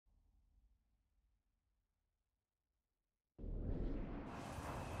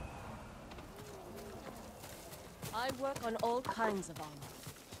I work on all kinds of armor.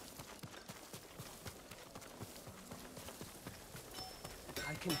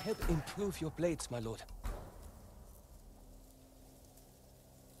 I can help improve your blades, my lord.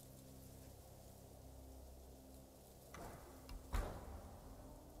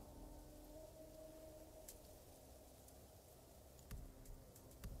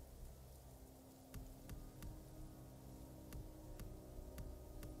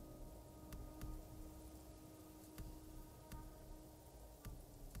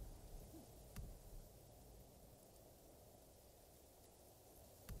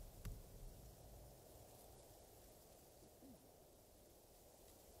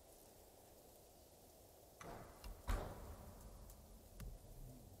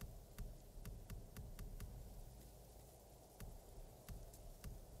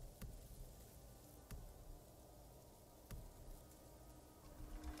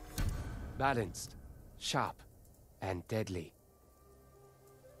 Balanced, sharp, and deadly.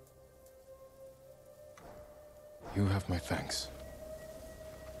 You have my thanks.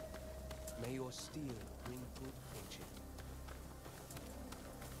 May your steel bring good fortune.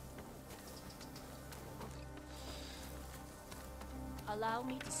 Allow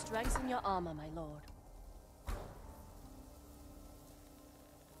me to strengthen your armor, my lord.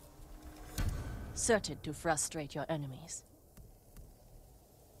 Certain to frustrate your enemies.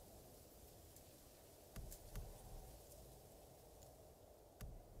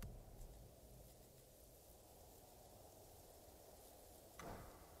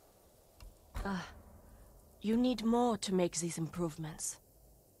 You need more to make these improvements.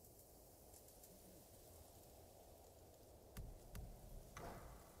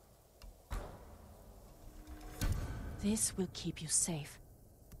 This will keep you safe.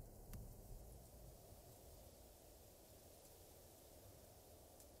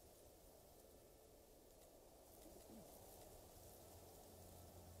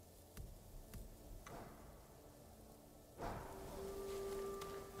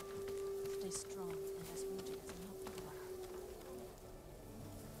 Stay strong and as rooted as an oak you are.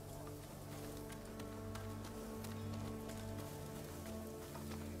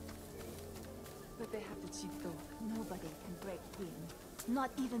 But they have the cheat door. Nobody can break in.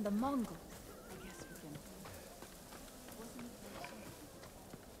 Not even the Mongols. I guess we can.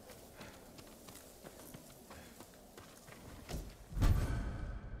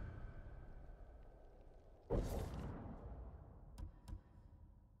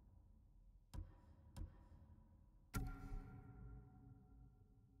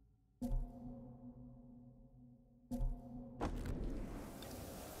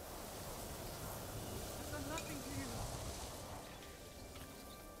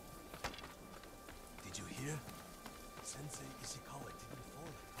 Did you hear? Sensei Ishikawa didn't fall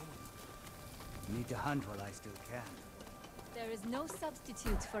like Tomono. Need to hunt while I still can. There is no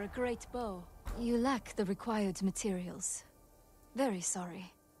substitute for a great bow. You lack the required materials. Very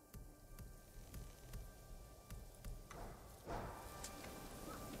sorry.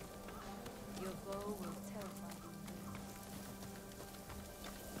 Your bow will terrify you.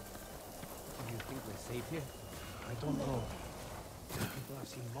 Do you think we're safe here? I don't know. People have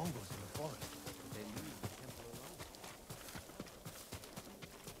seen Mongols in the forest. Then leave the temple alone.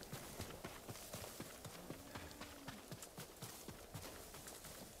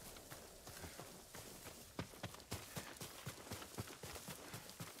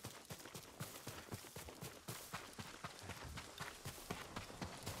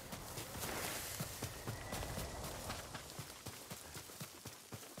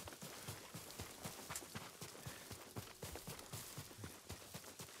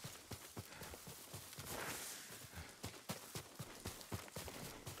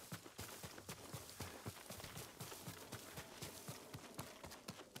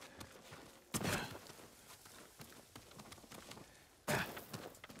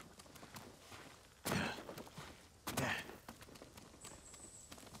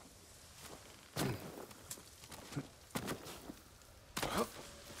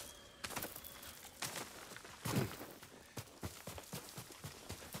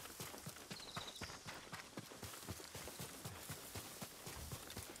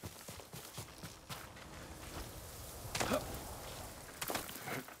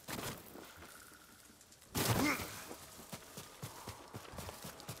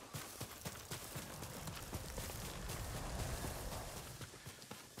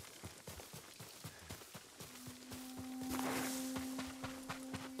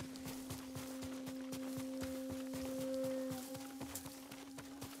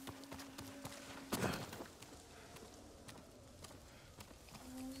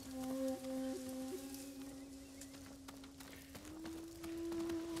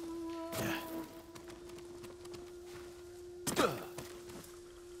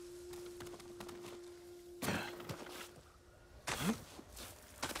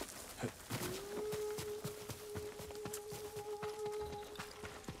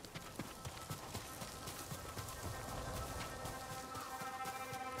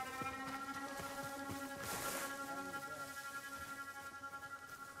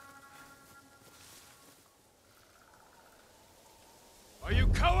 you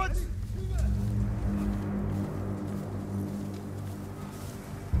cowards!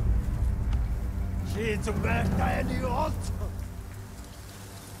 She's värsta idiot!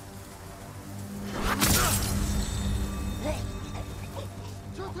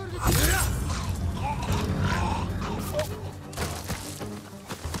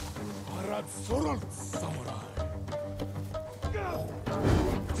 Arad Sorol Samurai!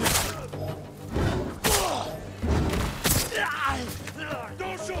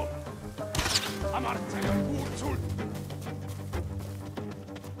 Don't shoot! Amartaya Urtul!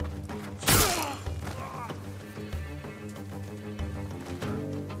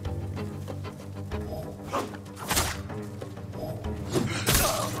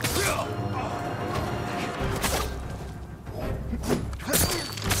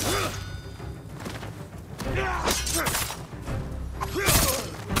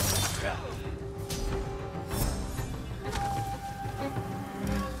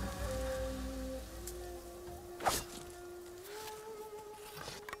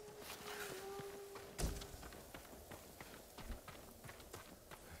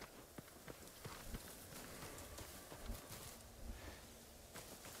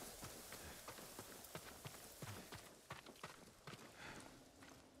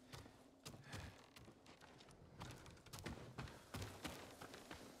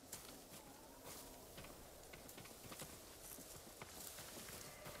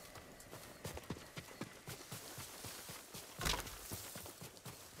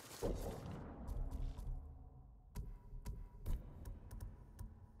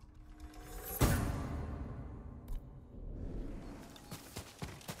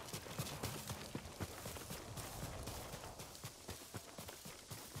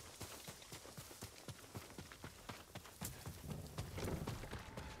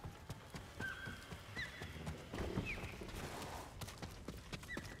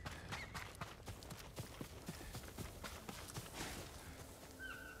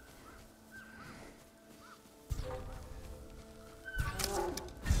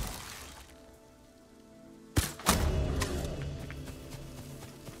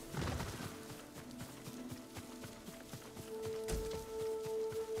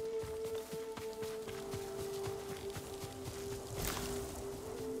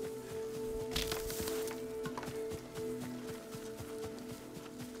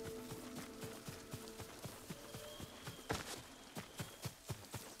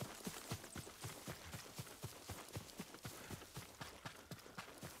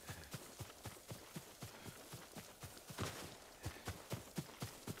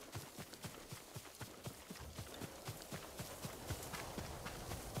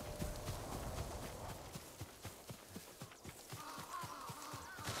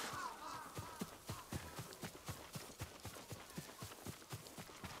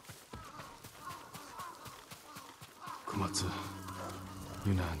 Komatsu,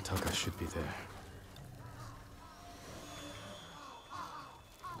 Yuna and Taka should be there.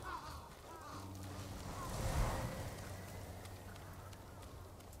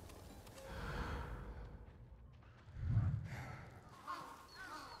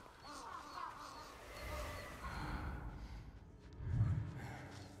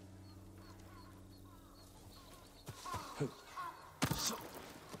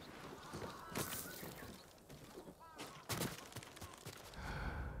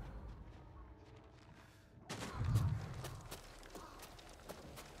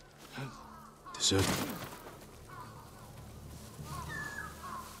 Deserted.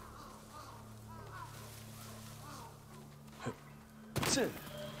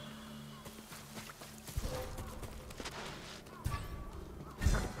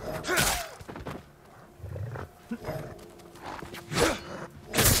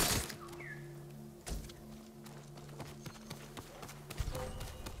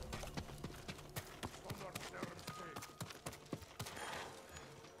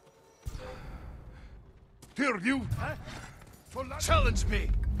 Here, you! Challenge me!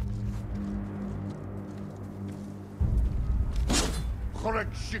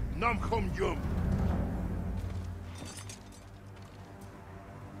 Correct shik nam khom yum!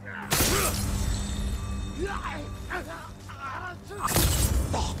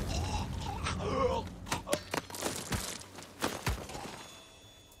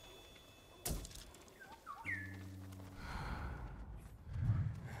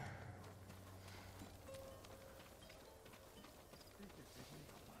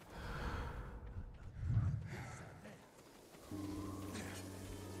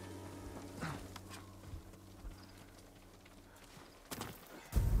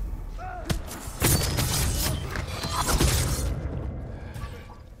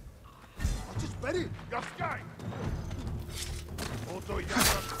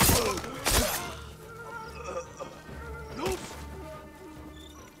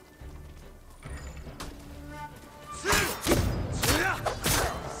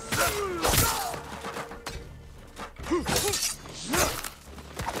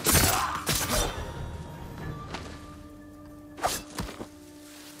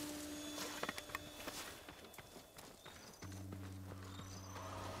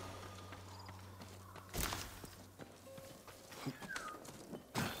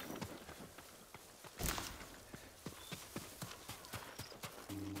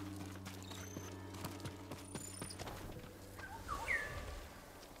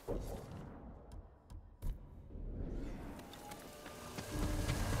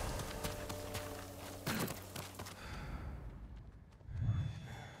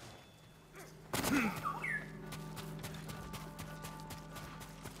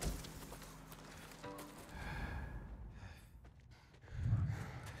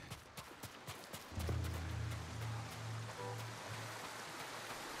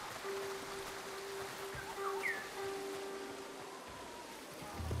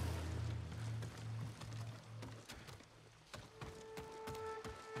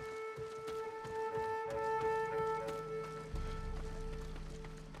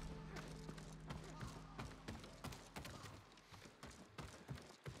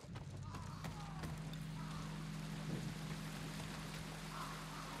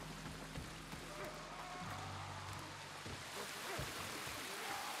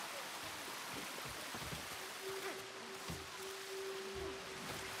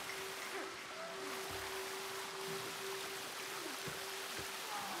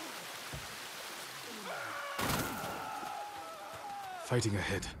 Fighting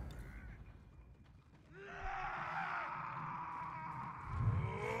ahead.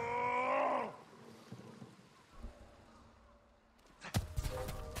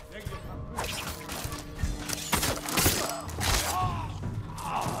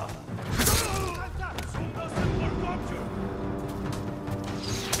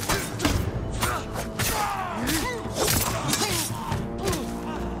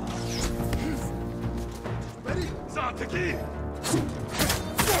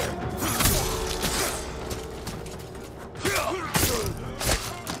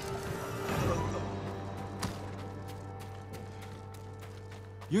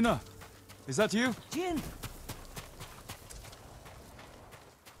 Yuna, is that you? Jin!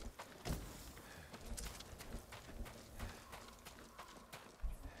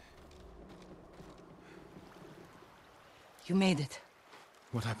 You made it.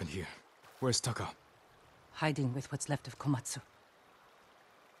 What happened here? Where's Taka? Hiding with what's left of Komatsu.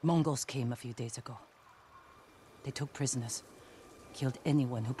 Mongols came a few days ago. They took prisoners. Killed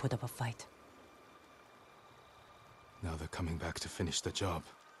anyone who put up a fight. Now they're coming back to finish the job.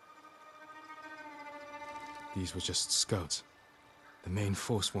 These were just scouts. The main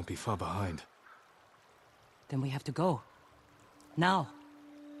force won't be far behind. Then we have to go. Now.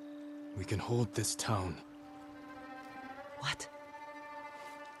 We can hold this town. What?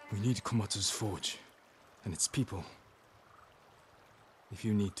 We need Komatsu's forge, and its people. If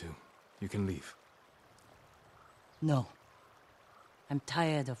you need to, you can leave. No. I'm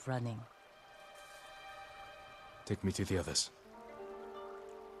tired of running. Take me to the others.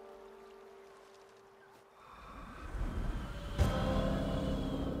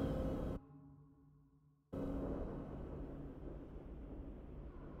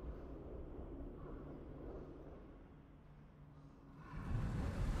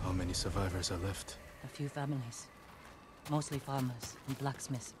 How many survivors are left? A few families. Mostly farmers and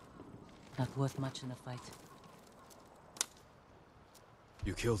blacksmiths. Not worth much in a fight.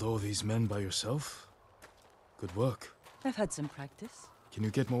 You killed all these men by yourself? Good work. I've had some practice. Can you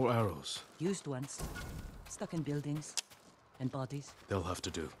get more arrows? Used ones. Stuck in buildings. And bodies. They'll have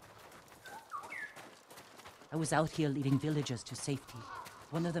to do. I was out here leading villagers to safety.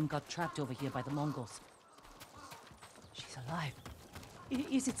 One of them got trapped over here by the Mongols. She's alive.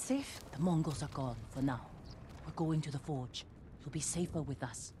 Is it safe? The Mongols are gone for now. We're going to the forge. You'll be safer with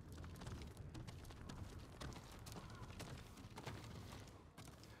us.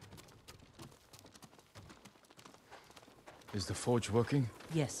 Is the forge working?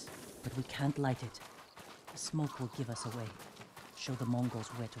 Yes, but we can't light it. The smoke will give us away. Show the Mongols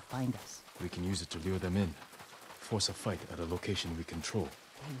where to find us. We can use it to lure them in. Force a fight at a location we control.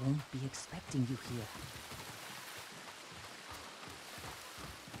 They won't be expecting you here.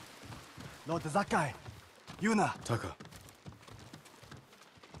 Lord Sakai! Yuna! Taka.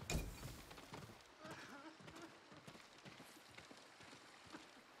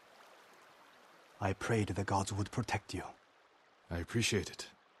 I prayed the gods would protect you. I appreciate it.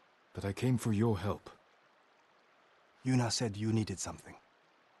 but I came for your help. Yuna said you needed something.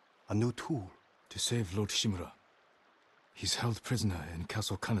 A new tool. To save Lord Shimura. He's held prisoner in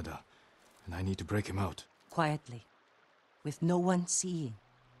Castle Kaneda, and I need to break him out. Quietly, with no one seeing.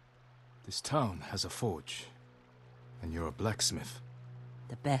 This town has a forge, and you're a blacksmith.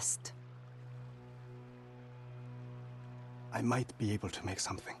 The best. I might be able to make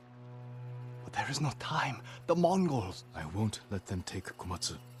something. But there is no time. The Mongols! I won't let them take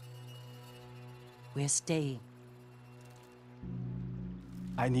Komatsu. We're staying.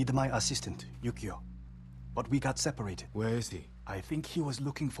 I need my assistant, Yukio. But we got separated. Where is he? I think he was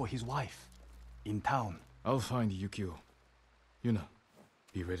looking for his wife. In town. I'll find Yukio. Yuna,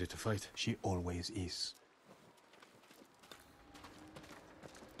 be ready to fight. She always is.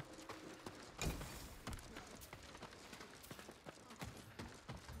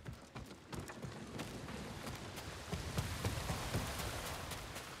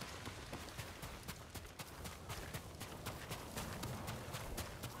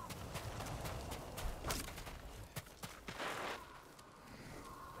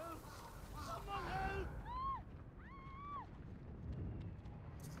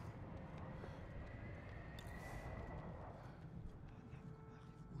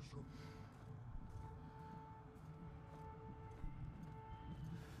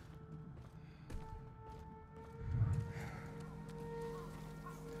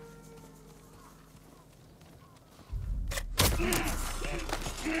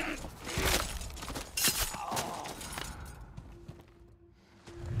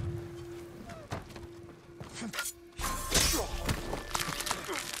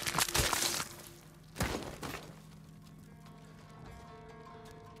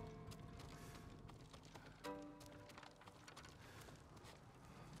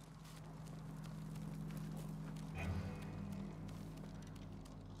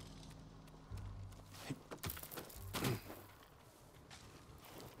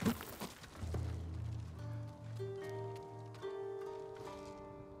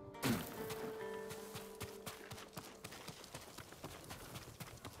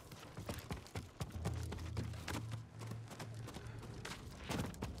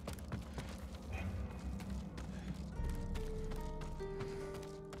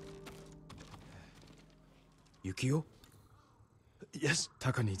 Yukio? Yes?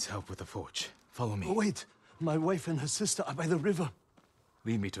 Taka needs help with the forge. Follow me. Oh, wait. My wife and her sister are by the river.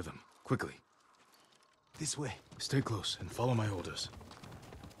 Lead me to them, quickly. This way. Stay close and follow my orders.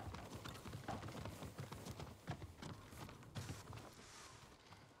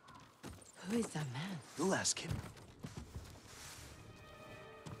 Who is that man? You'll ask him.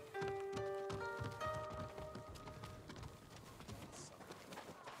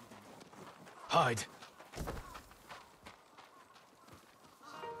 Hide!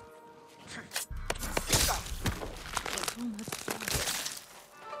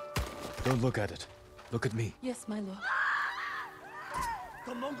 Don't look at it. Look at me. Yes, my lord.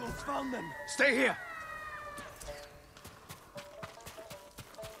 The Mongols found them! Stay here!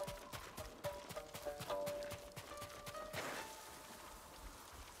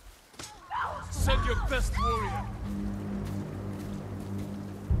 Send your best warrior!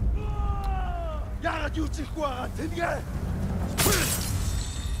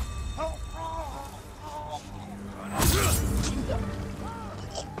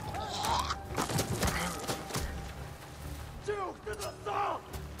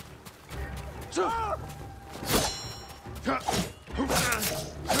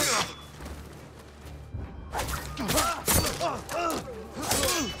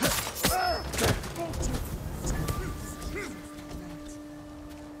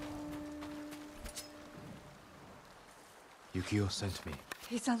 Yukio sent me.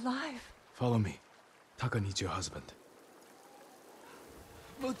 He's alive. Follow me. Taka needs your husband.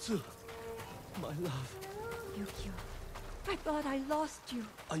 Mutsu! My love. Yukio, I thought I lost you.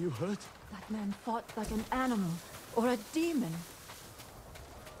 Are you hurt? That man fought like an animal, or a demon.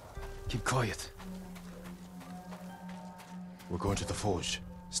 Keep quiet. We're going to the forge.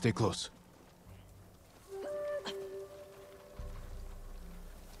 Stay close.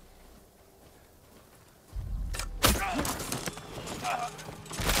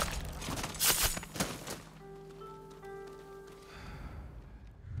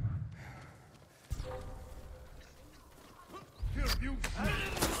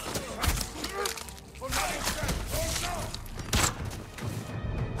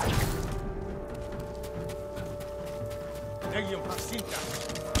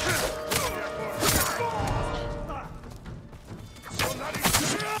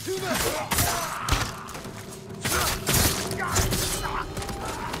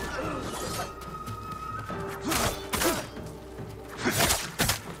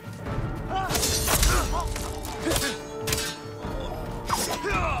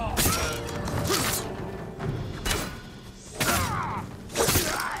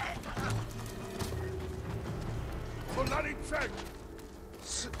 said!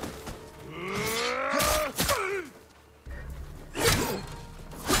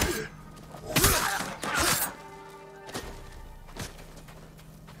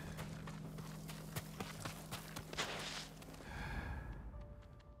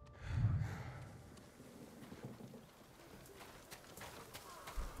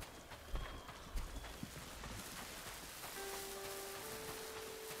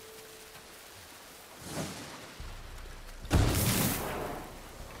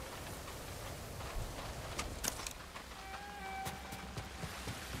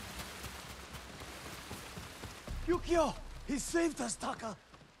 Yukio! He saved us, Taka!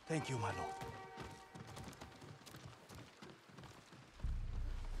 Thank you, my lord.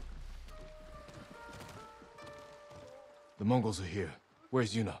 The Mongols are here.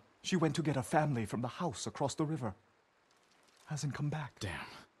 Where's Yuna? She went to get her family from the house across the river. Hasn't come back. Damn.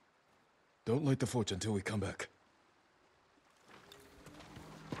 Don't light the forge until we come back.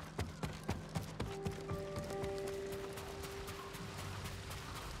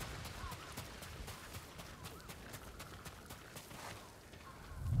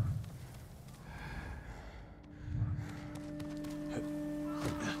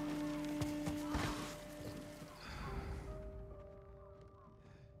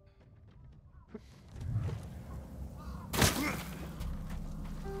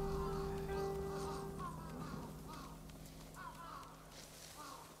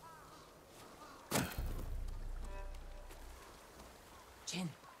 Jin,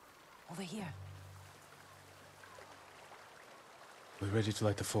 over here. We're ready to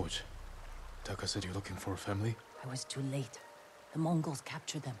light the forge. Taka said you're looking for a family? I was too late. The Mongols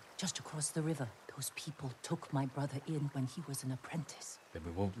captured them, just across the river. Those people took my brother in when he was an apprentice. Then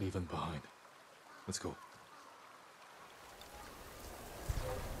we won't leave him behind. Let's go.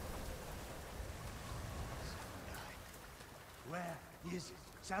 Where is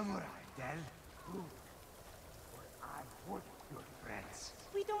Samurai, Del? Who? I would your friends.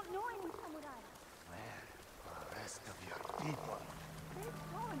 We don't know any samurai. Where are the rest of your people? They've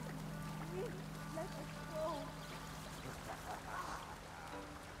gone. Please, let us go.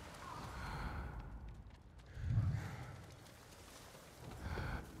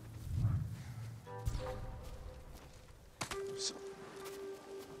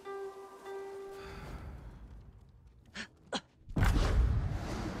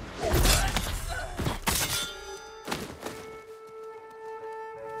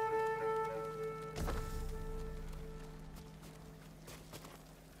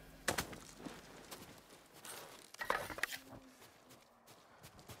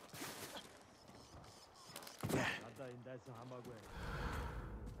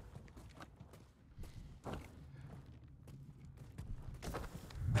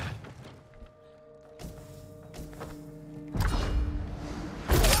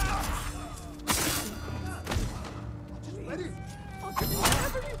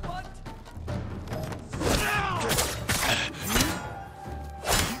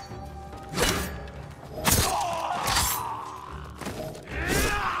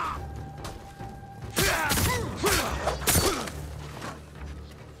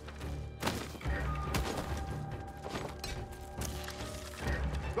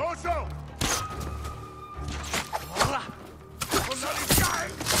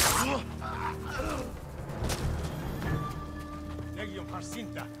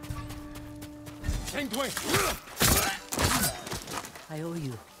 I owe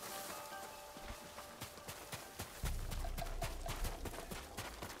you.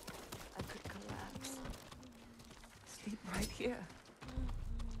 I could collapse. Sleep right here.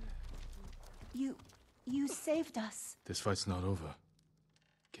 You saved us. This fight's not over.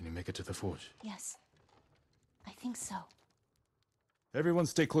 Can you make it to the forge? Yes. I think so. Everyone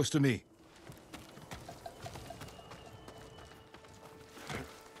stay close to me.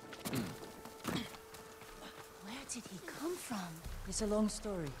 Where did he come from? It's a long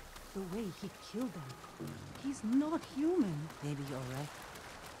story. The way he killed them. He's not human. Maybe you're right.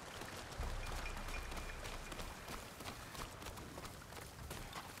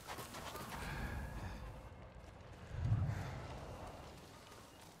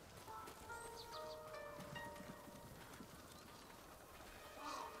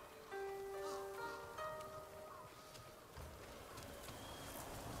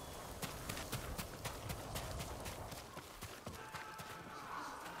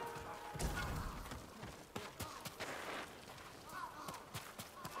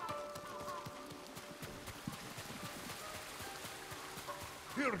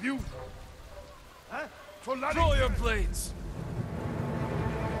 Here, you! Huh? Draw your blades!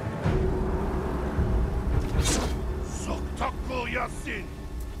 Sokta your sin!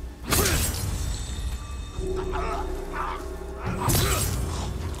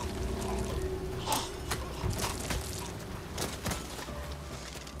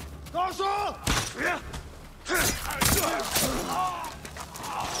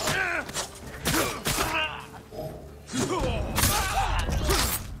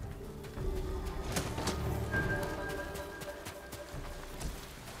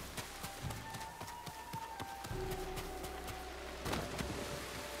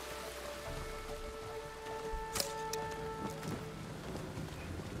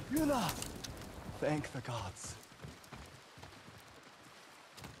 Yuna! Thank the gods.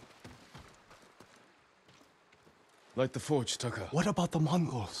 Light the forge, Taka. What about the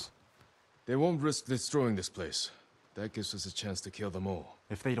Mongols? They won't risk destroying this place. That gives us a chance to kill them all.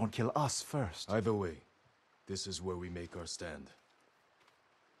 If they don't kill us first. Either way, this is where we make our stand.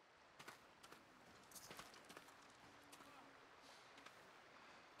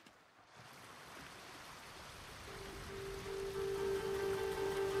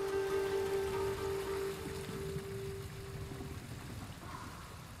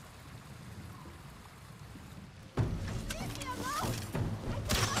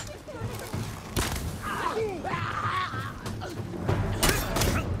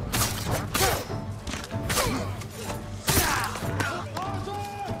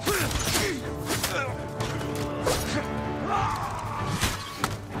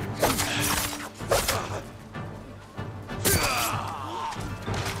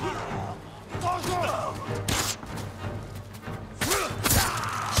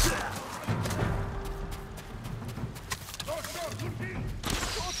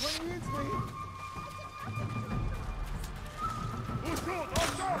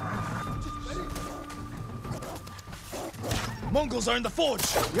 Mongols are in the forge!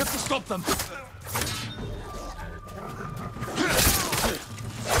 We have to stop them!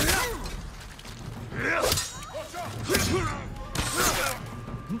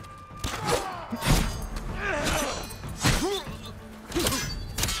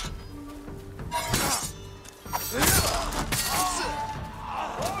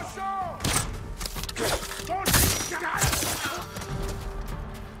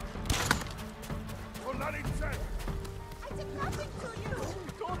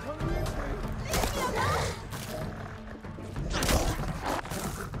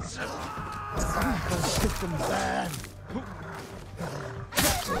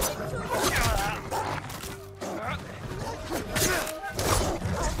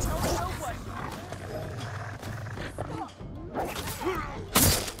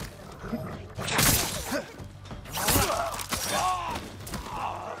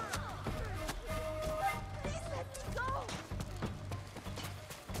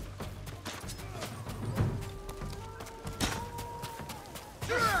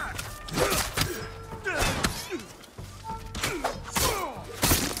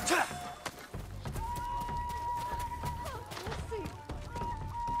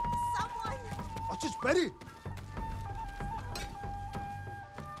 Ready?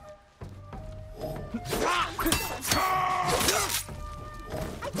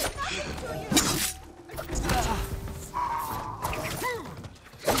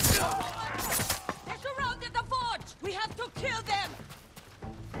 They surrounded the forge! We have to kill them!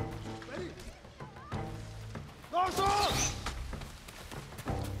 Ready? Dorsal!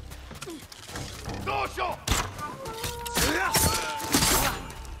 Dorsal!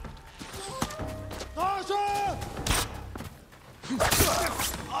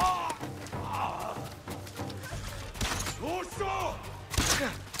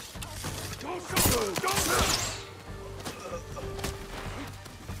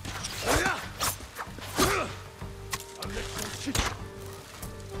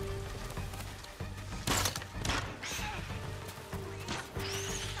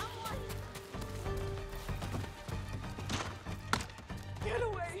 Get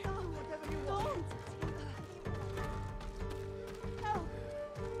away! Don't! Help!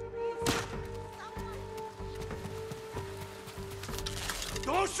 Please! Someone!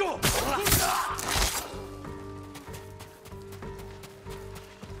 Dorsal!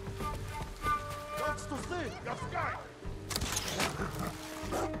 That's the thing! Your sky!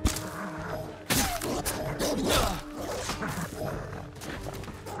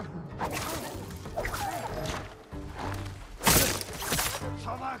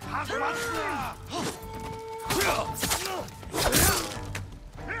 전화 가고 왔어!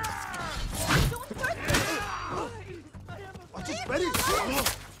 Just ready! Leave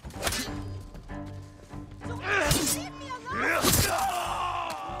me alone!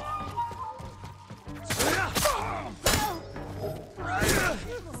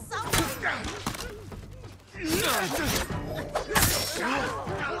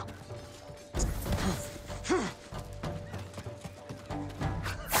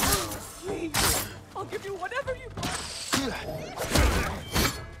 I'll give you whatever you want.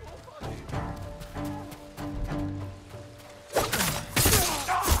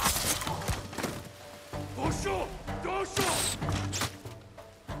 Dosho! Dosho!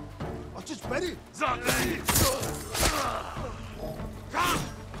 I'm just ready.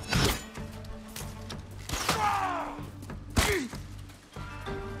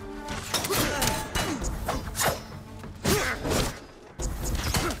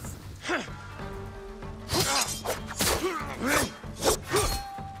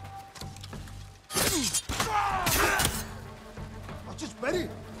 I'm just ready.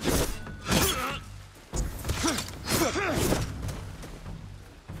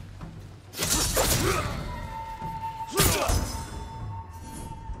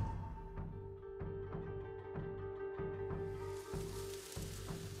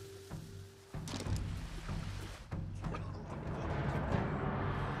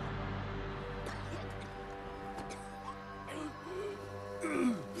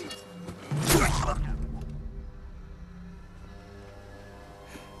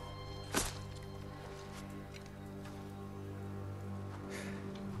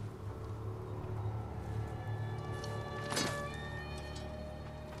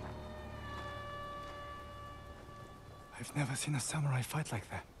 I've never seen a samurai fight like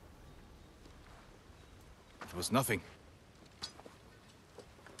that. It was nothing.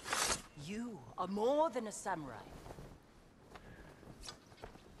 You are more than a samurai.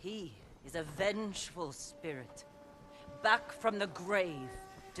 He is a vengeful spirit, back from the grave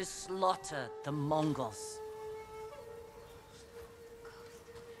to slaughter the Mongols.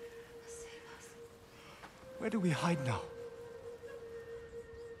 Where do we hide now?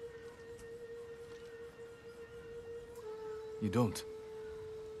 You don't.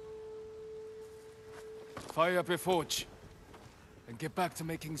 Fire up your forge. And get back to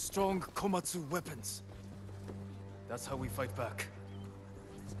making strong Komatsu weapons. That's how we fight back.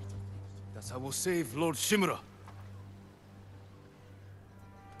 That's how we'll save Lord Shimura.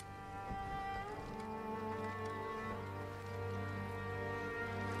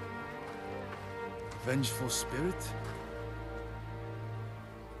 Vengeful spirit?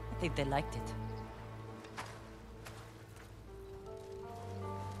 I think they liked it.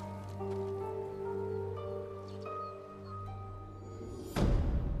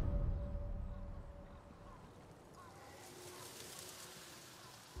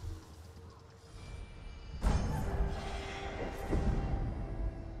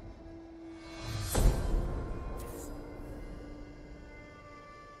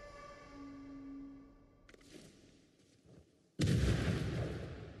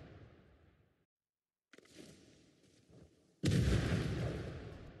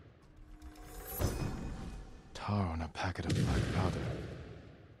 Tar on a packet of black powder.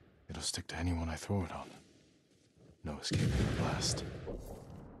 It'll stick to anyone I throw it on. No escaping the blast.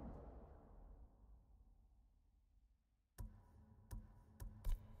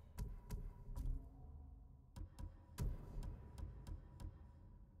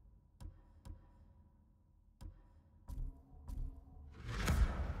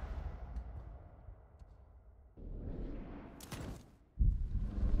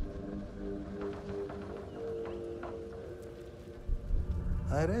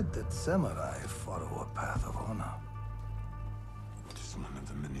 I read that samurai follow a path of honor. It is one of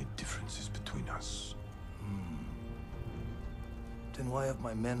the many differences between us. Then why have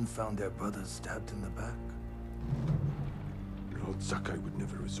my men found their brothers stabbed in the back? Lord Sakai would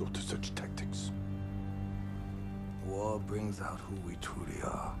never resort to such tactics. War brings out who we truly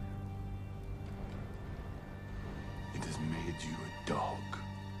are. It has made you a dog,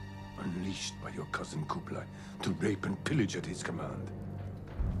 unleashed by your cousin Kublai to rape and pillage at his command.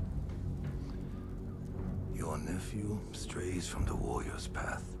 Your nephew strays from the warrior's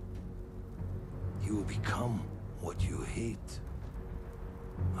path. You will become what you hate.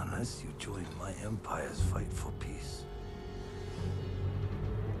 Unless you join my empire's fight for peace.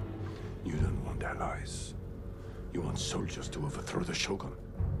 You don't want allies. You want soldiers to overthrow the Shogun.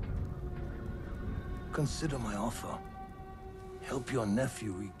 Consider my offer. Help your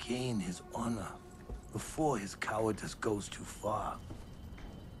nephew regain his honor before his cowardice goes too far.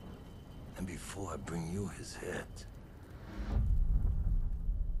 And before I bring you his head.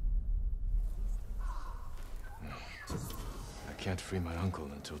 I can't free my uncle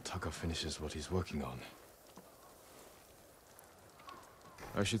until Taka finishes what he's working on.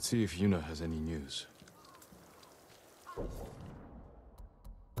 I should see if Yuna has any news.